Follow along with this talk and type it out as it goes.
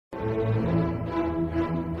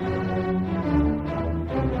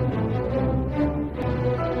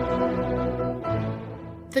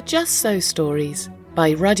The Just So Stories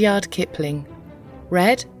by Rudyard Kipling.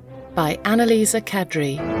 Read by Anne-Lise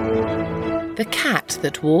Kadri. The Cat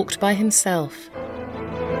That Walked by Himself.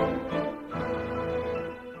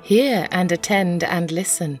 Hear and attend and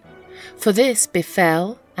listen, for this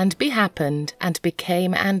befell and behappened and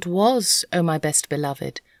became and was, O my best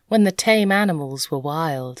beloved, when the tame animals were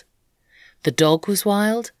wild. The dog was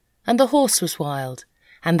wild, and the horse was wild,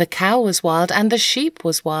 and the cow was wild, and the sheep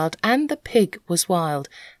was wild, and the pig was wild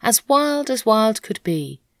as wild could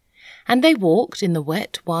be. And they walked in the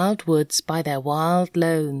wet wild woods by their wild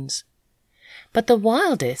lones. But the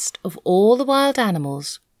wildest of all the wild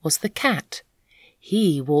animals was the cat.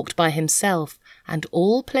 He walked by himself, and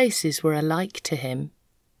all places were alike to him.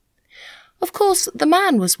 Of course, the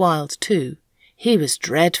man was wild too. He was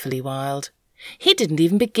dreadfully wild. He didn't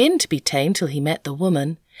even begin to be tame till he met the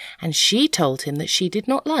woman, and she told him that she did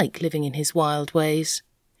not like living in his wild ways.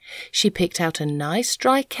 She picked out a nice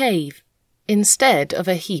dry cave instead of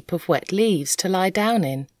a heap of wet leaves to lie down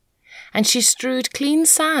in, and she strewed clean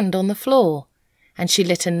sand on the floor, and she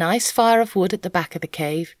lit a nice fire of wood at the back of the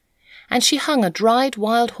cave, and she hung a dried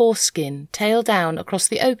wild horse skin tail down across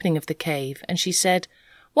the opening of the cave, and she said,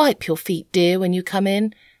 "Wipe your feet, dear, when you come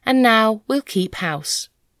in, and now we'll keep house."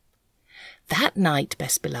 That night,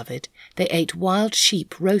 best beloved, they ate wild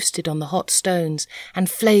sheep roasted on the hot stones and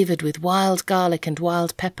flavoured with wild garlic and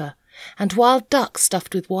wild pepper, and wild duck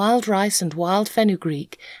stuffed with wild rice and wild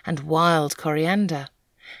fenugreek and wild coriander,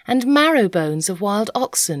 and marrow bones of wild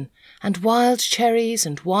oxen and wild cherries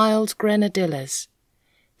and wild grenadillas.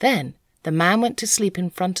 Then the man went to sleep in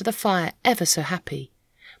front of the fire ever so happy,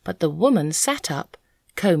 but the woman sat up,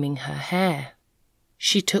 combing her hair.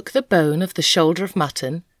 She took the bone of the shoulder of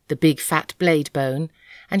mutton, the big fat blade bone,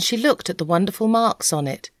 and she looked at the wonderful marks on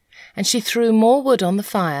it, and she threw more wood on the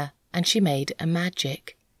fire, and she made a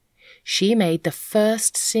magic. She made the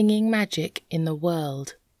first singing magic in the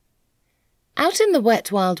world. Out in the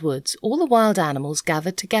wet wild woods, all the wild animals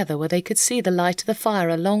gathered together where they could see the light of the fire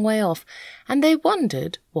a long way off, and they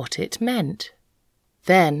wondered what it meant.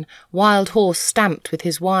 Then Wild Horse stamped with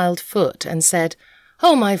his wild foot and said,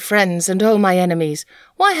 "Oh, my friends and oh, my enemies,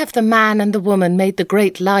 why have the man and the woman made the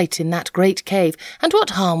great light in that great cave, and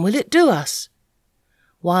what harm will it do us?"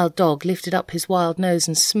 Wild Dog lifted up his wild nose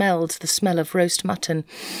and smelled the smell of roast mutton,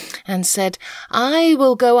 and said, "I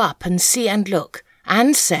will go up and see and look,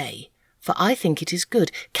 and say, for I think it is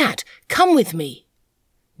good. Cat, come with me."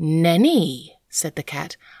 "Nenny," said the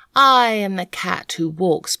cat, "I am the cat who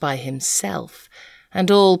walks by himself, and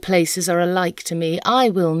all places are alike to me. I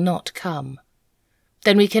will not come."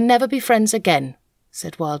 "Then we can never be friends again,"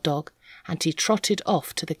 said Wild Dog, and he trotted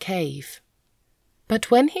off to the cave. But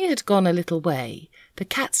when he had gone a little way, the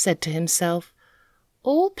cat said to himself,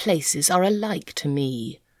 "All places are alike to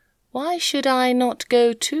me. Why should I not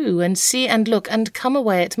go too, and see and look, and come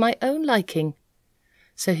away at my own liking?"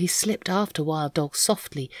 So he slipped after Wild Dog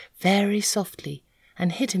softly, very softly,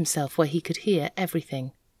 and hid himself where he could hear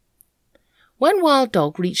everything. When Wild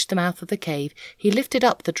Dog reached the mouth of the cave, he lifted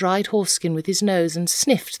up the dried horse-skin with his nose and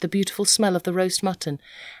sniffed the beautiful smell of the roast mutton,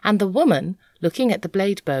 and the woman, looking at the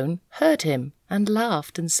blade bone, heard him and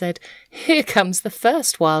laughed and said, "Here comes the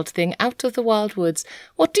first wild thing out of the wild woods.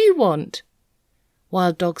 What do you want?"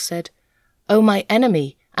 Wild Dog said, "Oh, my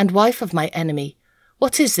enemy and wife of my enemy,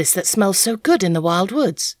 what is this that smells so good in the wild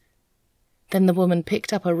woods?" Then the woman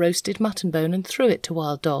picked up a roasted mutton bone and threw it to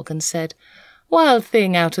Wild Dog and said, "Wild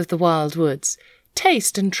thing out of the wild woods,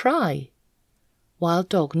 taste and try." Wild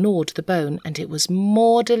Dog gnawed the bone, and it was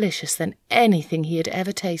more delicious than anything he had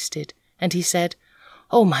ever tasted, and he said,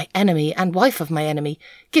 "Oh, my enemy and wife of my enemy,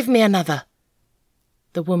 give me another."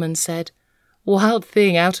 The woman said, "Wild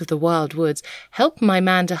thing out of the wild woods, help my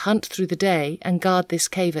man to hunt through the day and guard this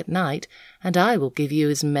cave at night, and I will give you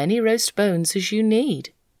as many roast bones as you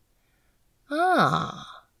need."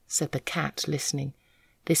 "Ah," said the cat, listening,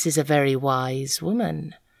 "this is a very wise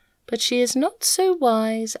woman, but she is not so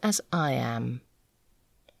wise as I am."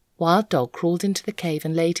 Wild Dog crawled into the cave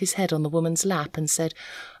and laid his head on the woman's lap and said,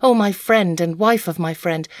 "Oh, my friend and wife of my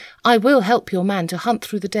friend, I will help your man to hunt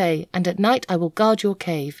through the day, and at night I will guard your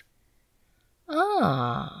cave."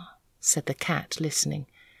 "Ah," said the cat, listening,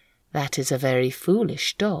 "that is a very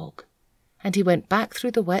foolish dog." And he went back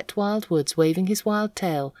through the wet wild woods, waving his wild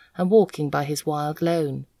tail and walking by his wild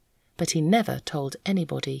lone. But he never told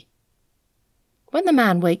anybody. When the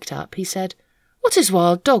man waked up, he said, "What is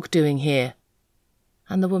Wild Dog doing here?"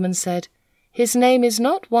 And the woman said, "His name is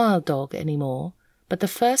not Wild Dog any more, but the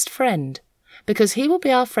first friend, because he will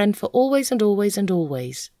be our friend for always and always and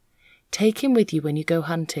always. Take him with you when you go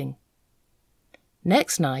hunting."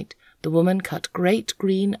 Next night, The woman cut great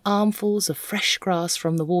green armfuls of fresh grass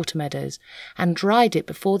from the water meadows and dried it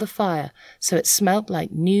before the fire so it smelt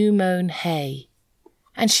like new-mown hay.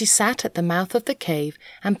 And she sat at the mouth of the cave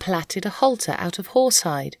and plaited a halter out of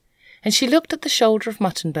horsehide, and she looked at the shoulder of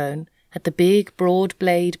mutton bone, at the big broad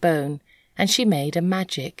blade bone, and she made a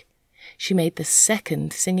magic. She made the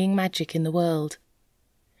second singing magic in the world.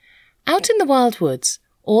 Out in the wild woods,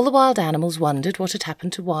 all the wild animals wondered what had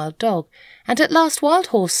happened to Wild Dog, and at last Wild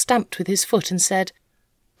Horse stamped with his foot and said,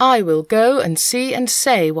 "I will go and see and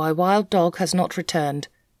say why Wild Dog has not returned.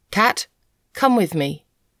 Cat, come with me."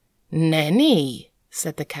 "Nenny,"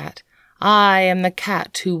 said the cat, "I am the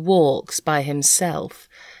cat who walks by himself,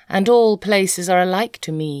 and all places are alike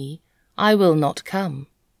to me. I will not come."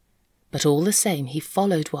 But all the same he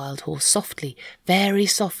followed Wild Horse softly, very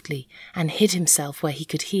softly, and hid himself where he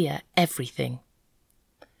could hear everything.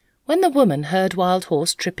 When the woman heard Wild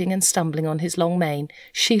Horse tripping and stumbling on his long mane,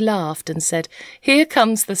 she laughed and said, "Here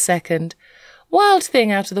comes the second. Wild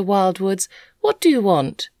thing out of the wild woods, what do you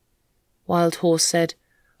want?" Wild Horse said,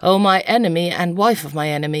 "Oh, my enemy and wife of my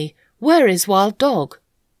enemy, where is Wild Dog?"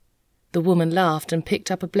 The woman laughed and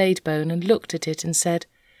picked up a blade bone and looked at it and said,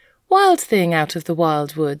 "Wild thing out of the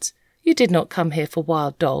wild woods, you did not come here for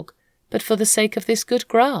Wild Dog, but for the sake of this good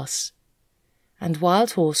grass." And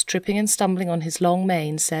Wild Horse, tripping and stumbling on his long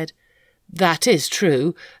mane, said, "That is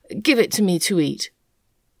true. Give it to me to eat."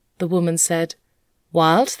 The woman said,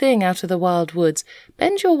 "Wild thing out of the wild woods,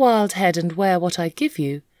 bend your wild head and wear what I give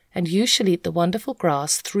you, and you shall eat the wonderful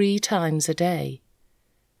grass 3 times a day."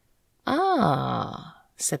 "Ah,"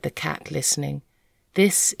 said the cat, listening,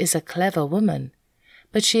 "this is a clever woman,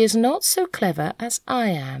 but she is not so clever as I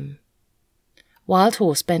am." Wild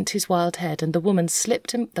Horse bent his wild head, and the woman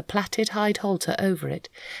slipped the plaited hide halter over it,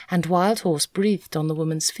 and Wild Horse breathed on the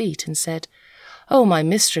woman's feet and said, "Oh, my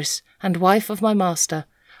mistress and wife of my master,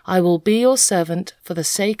 I will be your servant for the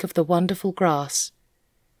sake of the wonderful grass."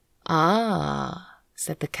 "Ah,"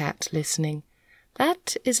 said the cat, listening,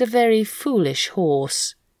 "that is a very foolish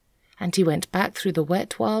horse." And he went back through the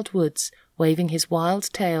wet wild woods, waving his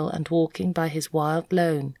wild tail and walking by his wild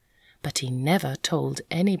lone, but he never told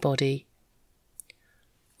anybody.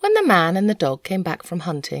 When the man and the dog came back from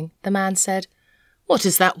hunting, the man said, "What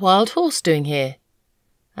is that wild horse doing here?"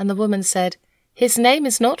 And the woman said, "His name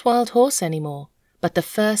is not Wild Horse any more, but the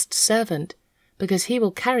first servant, because he will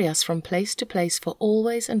carry us from place to place for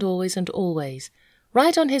always and always and always.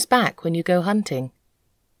 Ride on his back when you go hunting."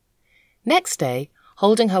 Next day,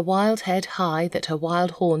 holding her wild head high that her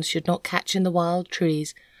wild horns should not catch in the wild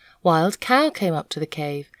trees, Wild Cow came up to the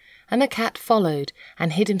cave, and the cat followed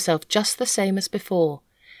and hid himself just the same as before,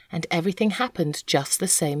 and everything happened just the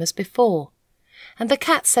same as before, and the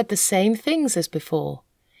cat said the same things as before.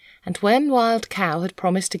 And when Wild Cow had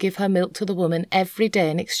promised to give her milk to the woman every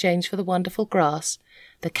day in exchange for the wonderful grass,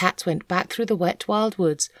 the cat went back through the wet wild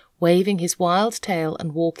woods, waving his wild tail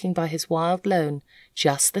and walking by his wild lone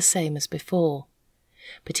just the same as before.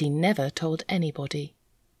 But he never told anybody.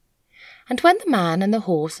 And when the man and the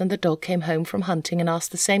horse and the dog came home from hunting and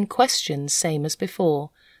asked the same questions, same as before,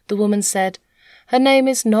 the woman said, "Her name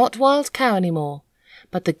is not Wild Cow any more,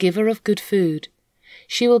 but the giver of good food.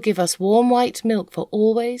 She will give us warm white milk for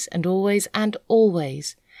always and always and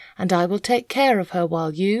always, and I will take care of her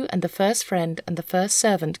while you and the first friend and the first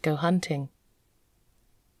servant go hunting."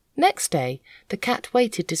 Next day the cat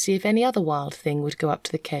waited to see if any other wild thing would go up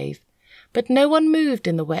to the cave, but no one moved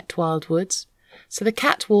in the wet wild woods, so the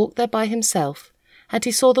cat walked there by himself, and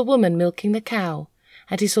he saw the woman milking the cow,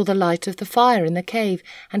 and he saw the light of the fire in the cave,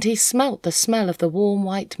 and he smelt the smell of the warm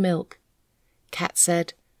white milk. Cat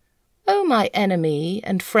said, "Oh, my enemy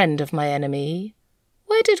and friend of my enemy,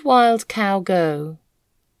 where did Wild Cow go?"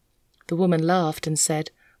 The woman laughed and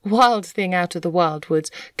said, "Wild thing out of the wild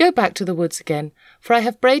woods, go back to the woods again, for I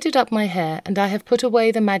have braided up my hair, and I have put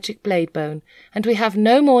away the magic blade bone, and we have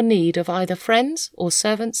no more need of either friends or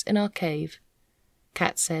servants in our cave."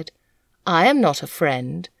 Cat said, "I am not a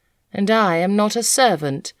friend, and I am not a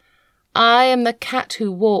servant. I am the cat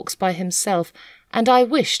who walks by himself, and I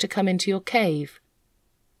wish to come into your cave."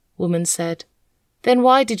 Woman said, "Then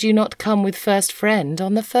why did you not come with first friend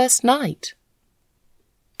on the first night?"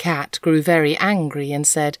 Cat grew very angry and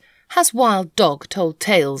said, "Has Wild Dog told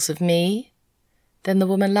tales of me?" Then the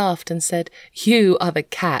woman laughed and said, "You are the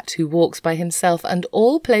cat who walks by himself, and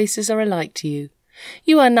all places are alike to you.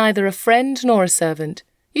 You are neither a friend nor a servant.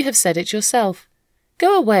 You have said it yourself.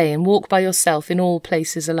 Go away and walk by yourself in all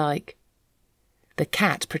places alike." The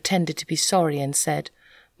cat pretended to be sorry and said,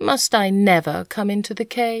 "Must I never come into the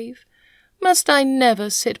cave? Must I never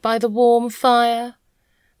sit by the warm fire?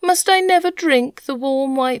 Must I never drink the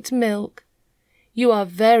warm white milk? You are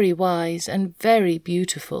very wise and very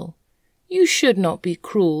beautiful. You should not be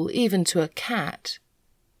cruel even to a cat."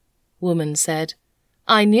 Woman said,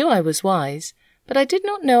 "I knew I was wise, but I did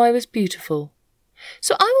not know I was beautiful.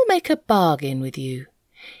 So I will make a bargain with you.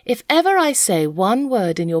 If ever I say one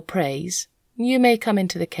word in your praise, you may come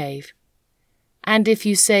into the cave. And if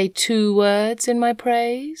you say 2 words in my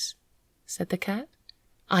praise," said the cat.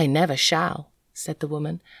 "I never shall," said the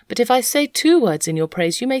woman, "but if I say 2 words in your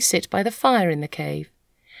praise, you may sit by the fire in the cave.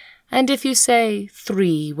 And if you say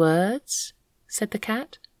 3 words," said the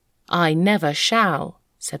cat. "I never shall,"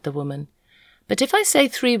 said the woman, "but if I say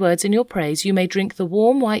 3 words in your praise, you may drink the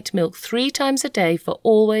warm white milk 3 times a day for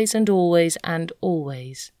always and always and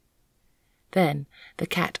always." Then the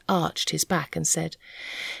cat arched his back and said,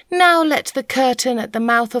 "Now let the curtain at the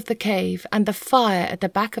mouth of the cave, and the fire at the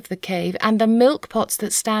back of the cave, and the milk pots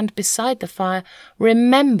that stand beside the fire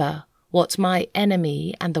remember what my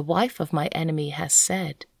enemy and the wife of my enemy has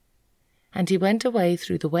said." And he went away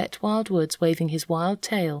through the wet wild woods, waving his wild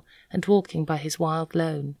tail and walking by his wild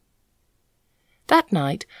lone. That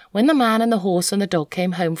night, when the man and the horse and the dog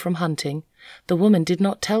came home from hunting, the woman did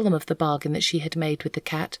not tell them of the bargain that she had made with the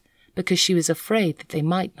cat, because she was afraid that they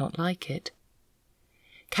might not like it.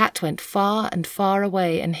 Cat went far and far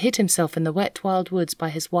away and hid himself in the wet wild woods by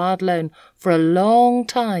his wild lone for a long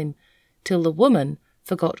time, till the woman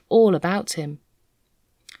forgot all about him.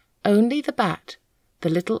 Only the bat, the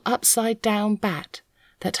little upside-down bat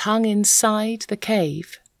that hung inside the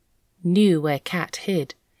cave, knew where Cat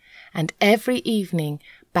hid, and every evening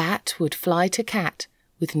Bat would fly to Cat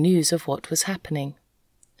with news of what was happening.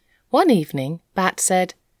 One evening Bat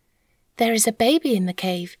said, "There is a baby in the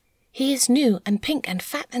cave. He is new and pink and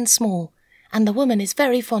fat and small, and the woman is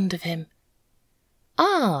very fond of him."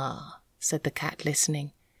 "Ah," said the cat,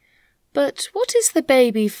 listening, "but what is the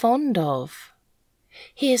baby fond of?"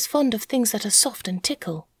 "He is fond of things that are soft and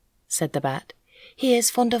tickle," said the bat. "He is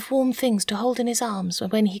fond of warm things to hold in his arms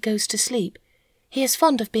when he goes to sleep. He is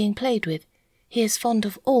fond of being played with. He is fond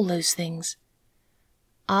of all those things."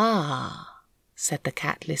 "Ah," said the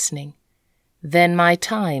cat, listening, "then my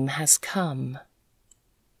time has come."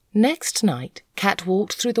 Next night Cat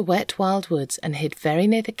walked through the wet wild woods and hid very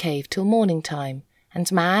near the cave till morning time,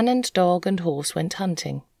 and man and dog and horse went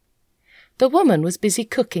hunting. The woman was busy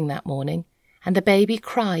cooking that morning, and the baby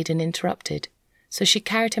cried and interrupted, so she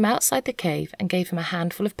carried him outside the cave and gave him a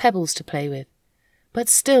handful of pebbles to play with. But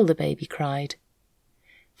still the baby cried.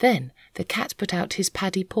 Then the cat put out his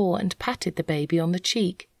paddy paw and patted the baby on the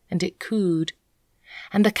cheek, and it cooed.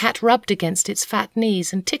 And the cat rubbed against its fat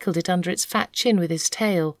knees and tickled it under its fat chin with his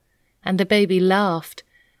tail, and the baby laughed,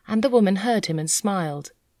 and the woman heard him and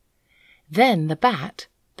smiled. Then the bat,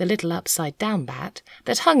 the little upside-down bat,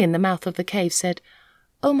 that hung in the mouth of the cave, said,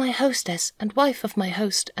 "Oh, my hostess, and wife of my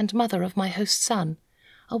host, and mother of my host's son,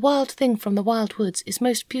 a wild thing from the wild woods is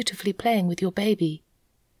most beautifully playing with your baby."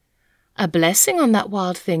 "A blessing on that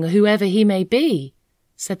wild thing, whoever he may be,"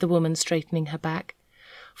 said the woman, straightening her back,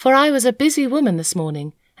 "for I was a busy woman this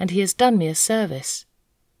morning, and he has done me a service."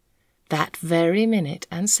 That very minute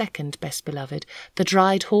and second, best beloved, the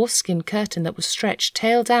dried horse-skin curtain that was stretched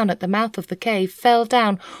tail down at the mouth of the cave fell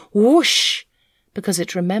down, whoosh, because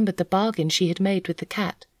it remembered the bargain she had made with the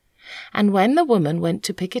cat. And when the woman went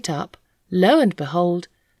to pick it up, lo and behold,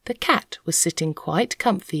 the cat was sitting quite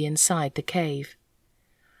comfy inside the cave.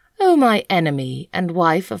 "Oh, my enemy, and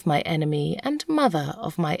wife of my enemy, and mother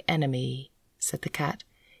of my enemy," said the cat,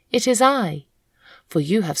 "it is I, for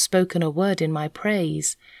you have spoken a word in my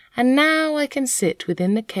praise, and now I can sit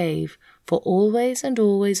within the cave for always and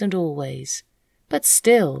always and always. But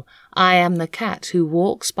still I am the cat who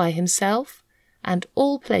walks by himself, and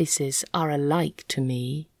all places are alike to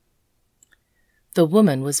me." The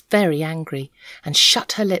woman was very angry, and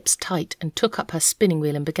shut her lips tight and took up her spinning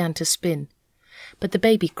wheel and began to spin. But the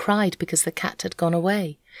baby cried because the cat had gone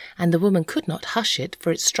away, and the woman could not hush it,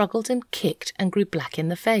 for it struggled and kicked and grew black in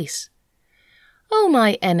the face. "Oh,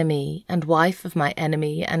 my enemy, and wife of my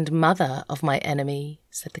enemy, and mother of my enemy,"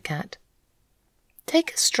 said the cat,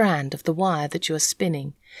 "take a strand of the wire that you are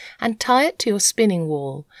spinning, and tie it to your spinning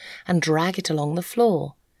wall, and drag it along the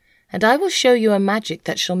floor, and I will show you a magic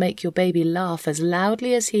that shall make your baby laugh as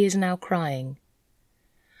loudly as he is now crying."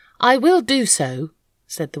 "I will do so,"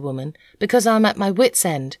 said the woman, "because I am at my wit's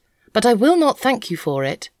end, but I will not thank you for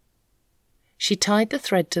it." She tied the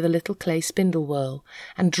thread to the little clay spindle whorl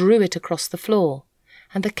and drew it across the floor,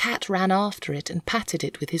 and the cat ran after it and patted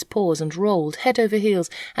it with his paws and rolled head over heels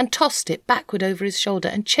and tossed it backward over his shoulder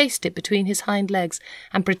and chased it between his hind legs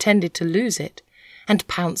and pretended to lose it, and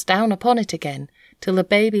pounced down upon it again till the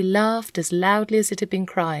baby laughed as loudly as it had been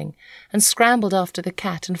crying, and scrambled after the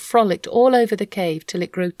cat and frolicked all over the cave till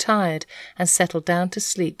it grew tired and settled down to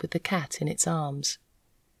sleep with the cat in its arms.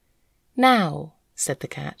 "Now," said the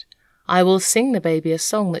cat, "I will sing the baby a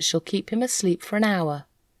song that shall keep him asleep for an hour."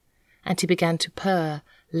 And he began to purr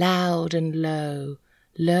loud and low,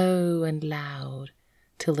 low and loud,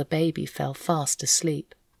 till the baby fell fast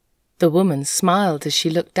asleep. The woman smiled as she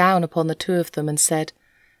looked down upon the two of them and said,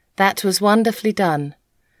 "That was wonderfully done.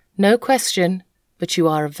 No question, but you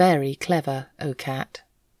are very clever, O cat."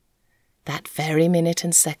 That very minute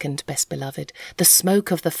and second, best beloved, the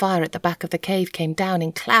smoke of the fire at the back of the cave came down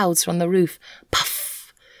in clouds from the roof,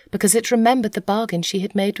 puff, because it remembered the bargain she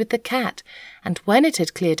had made with the cat, and when it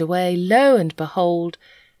had cleared away, lo and behold,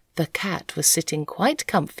 the cat was sitting quite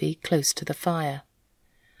comfy close to the fire.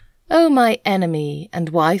 "O my enemy, and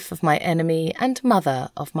wife of my enemy, and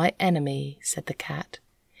mother of my enemy," said the cat,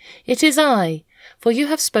 "it is I, for you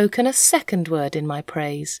have spoken a second word in my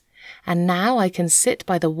praise, and now I can sit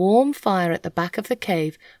by the warm fire at the back of the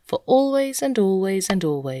cave for always and always and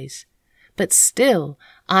always. But still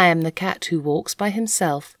I am the cat who walks by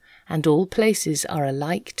himself, and all places are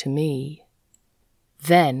alike to me."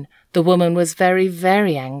 Then the woman was very,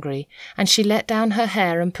 very angry, and she let down her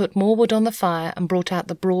hair and put more wood on the fire and brought out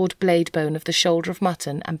the broad blade bone of the shoulder of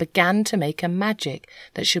mutton and began to make a magic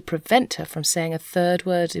that should prevent her from saying a third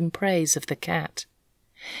word in praise of the cat.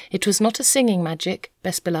 It was not a singing magic,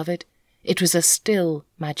 best beloved, it was a still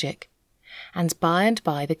magic. And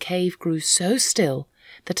by the cave grew so still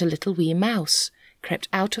that a little wee mouse crept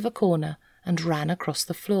out of a corner and ran across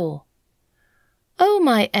the floor. "O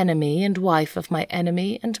my enemy, and wife of my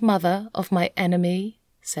enemy, and mother of my enemy,"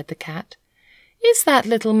 said the cat, "is that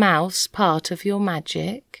little mouse part of your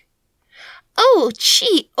magic?" "Oh,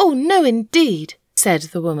 oh no indeed," said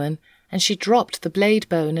the woman, and she dropped the blade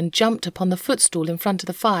bone and jumped upon the footstool in front of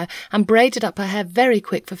the fire and braided up her hair very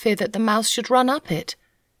quick for fear that the mouse should run up it.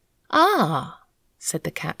 "Ah," said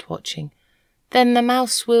the cat, watching, "then the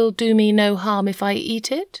mouse will do me no harm if I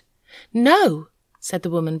eat it?" "No," said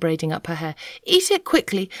the woman, braiding up her hair. "Eat it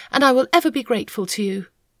quickly, and I will ever be grateful to you."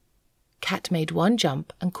 Cat made one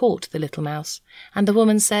jump and caught the little mouse, and the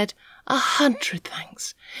woman said, "100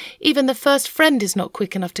 thanks. Even the first friend is not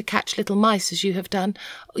quick enough to catch little mice as you have done.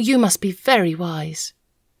 You must be very wise."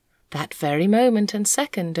 That very moment and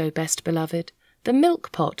second, O best beloved, the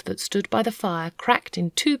milk pot that stood by the fire cracked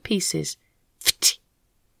in 2 pieces, pht,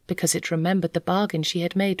 because it remembered the bargain she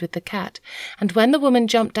had made with the cat, and when the woman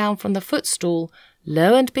jumped down from the footstool,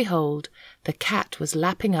 lo and behold, the cat was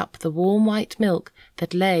lapping up the warm white milk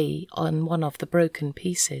that lay on one of the broken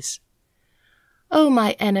pieces. "O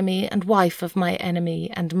my enemy, and wife of my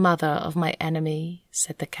enemy, and mother of my enemy,"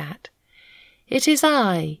 said the cat, "it is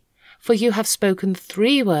I, for you have spoken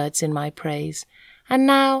 3 words in my praise, and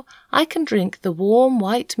now I can drink the warm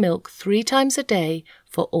white milk 3 times a day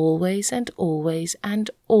for always and always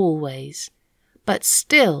and always. But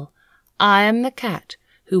still I am the cat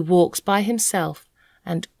who walks by himself,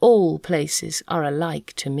 and all places are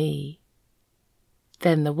alike to me."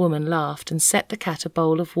 Then the woman laughed and set the cat a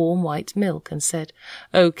bowl of warm white milk and said,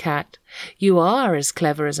 "O cat, you are as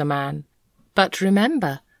clever as a man. But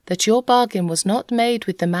remember that your bargain was not made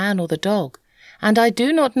with the man or the dog, and I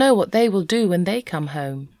do not know what they will do when they come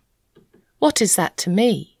home." "What is that to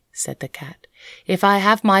me?" said the cat. "If I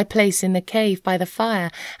have my place in the cave by the fire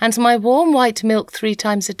and my warm white milk 3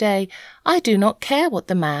 times a day, I do not care what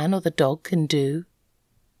the man or the dog can do."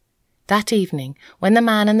 That evening, when the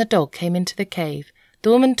man and the dog came into the cave, the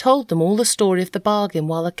woman told them all the story of the bargain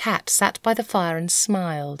while the cat sat by the fire and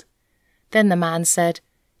smiled. Then the man said,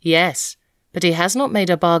 "Yes, but he has not made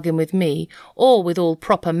a bargain with me or with all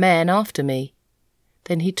proper men after me."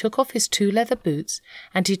 Then he took off his 2 leather boots,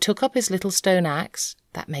 and he took up his little stone axe,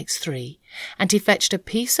 that makes 3, and he fetched a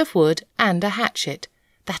piece of wood and a hatchet,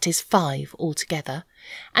 that is 5 altogether,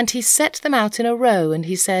 and he set them out in a row, and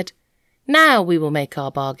he said, "Now we will make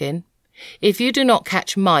our bargain. If you do not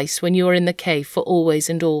catch mice when you are in the cave for always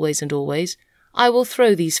and always and always, I will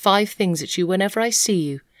throw these 5 things at you whenever I see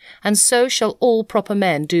you, and so shall all proper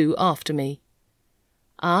men do after me."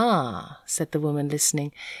 "Ah," said the woman,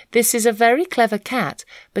 listening, "this is a very clever cat,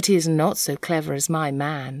 but he is not so clever as my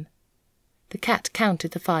man." The cat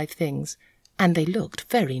counted the 5 things, and they looked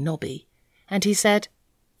very nobby, and he said,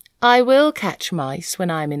 "I will catch mice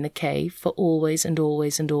when I am in the cave for always and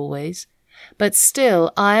always and always, but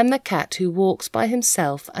still I am the cat who walks by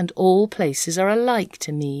himself, and all places are alike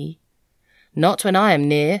to me." "Not when I am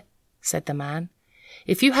near," said the man.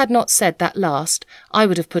 "If you had not said that last, I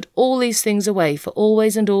would have put all these things away for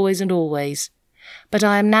always and always and always. But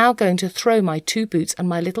I am now going to throw my 2 boots and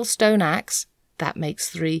my little stone axe, that makes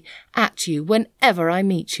 3, at you whenever I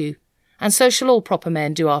meet you, and so shall all proper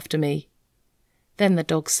men do after me." Then the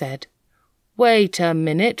dog said, "Wait a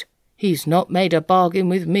minute, he's not made a bargain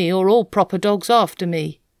with me or all proper dogs after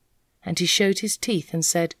me." And he showed his teeth and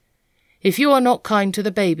said, "If you are not kind to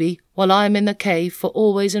the baby while I am in the cave for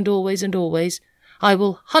always and always and always, I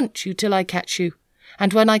will hunt you till I catch you,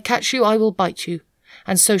 and when I catch you I will bite you,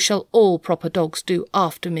 and so shall all proper dogs do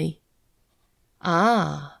after me."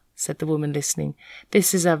 "Ah," said the woman listening,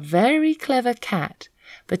 "this is a very clever cat,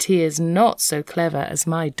 but he is not so clever as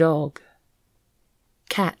my dog."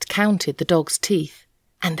 Cat counted the dog's teeth,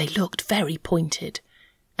 and they looked very pointed,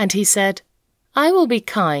 and he said, "I will be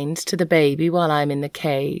kind to the baby while I am in the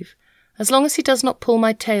cave, as long as he does not pull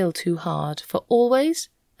my tail too hard, for always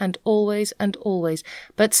and always and always,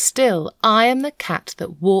 but still I am the cat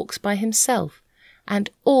that walks by himself, and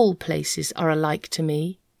all places are alike to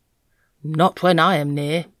me." "Not when I am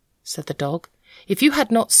near," said the dog. "If you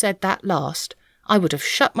had not said that last, I would have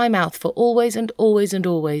shut my mouth for always and always and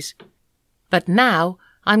always. But now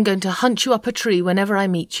I'm going to hunt you up a tree whenever I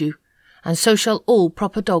meet you, and so shall all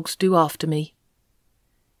proper dogs do after me."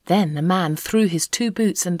 Then the man threw his 2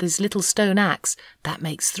 boots and his little stone axe, that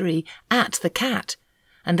makes 3, at the cat,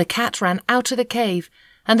 and the cat ran out of the cave,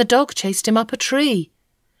 and the dog chased him up a tree.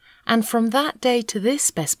 And from that day to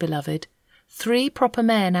this, best beloved, 3 proper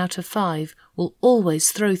men out of 5 will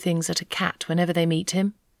always throw things at a cat whenever they meet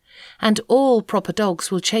him, and all proper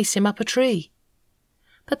dogs will chase him up a tree.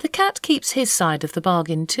 But the cat keeps his side of the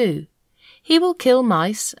bargain too. He will kill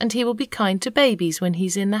mice, and he will be kind to babies when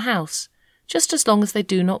he's in the house, just as long as they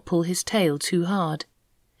do not pull his tail too hard.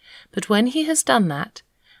 But when he has done that,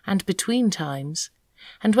 and between times,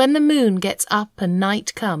 and when the moon gets up and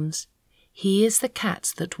night comes, he is the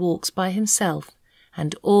cat that walks by himself,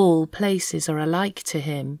 and all places are alike to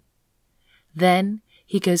him. Then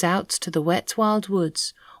he goes out to the wet wild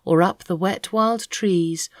woods, or up the wet wild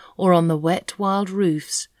trees, or on the wet wild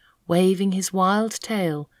roofs, waving his wild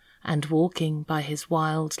tail and walking by his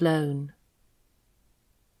wild lone.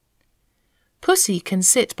 Pussy can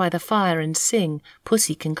sit by the fire and sing,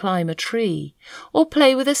 Pussy can climb a tree, or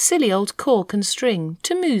play with a silly old cork and string,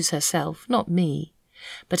 to amuse herself, not me.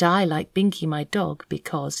 But I like Binky my dog,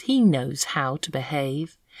 because he knows how to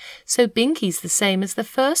behave. So Binky's the same as the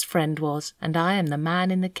first friend was, and I am the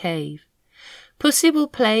man in the cave. Pussy will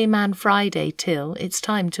play Man Friday till it's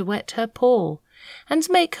time to wet her paw, and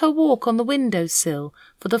make her walk on the window-sill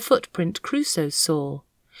for the footprint Crusoe saw.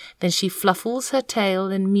 Then she fluffles her tail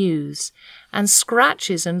and mews, and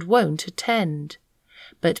scratches and won't attend.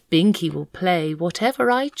 But Binky will play whatever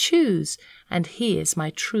I choose, and he is my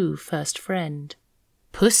true first friend.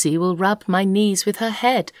 Pussy will rub my knees with her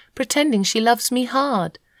head, pretending she loves me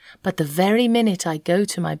hard, but the very minute I go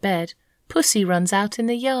to my bed, Pussy runs out in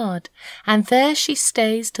the yard, and there she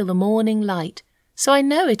stays till the morning light, so I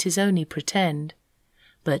know it is only pretend.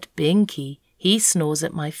 But Binky, he snores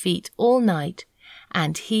at my feet all night,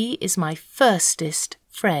 and he is my firstest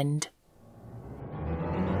friend.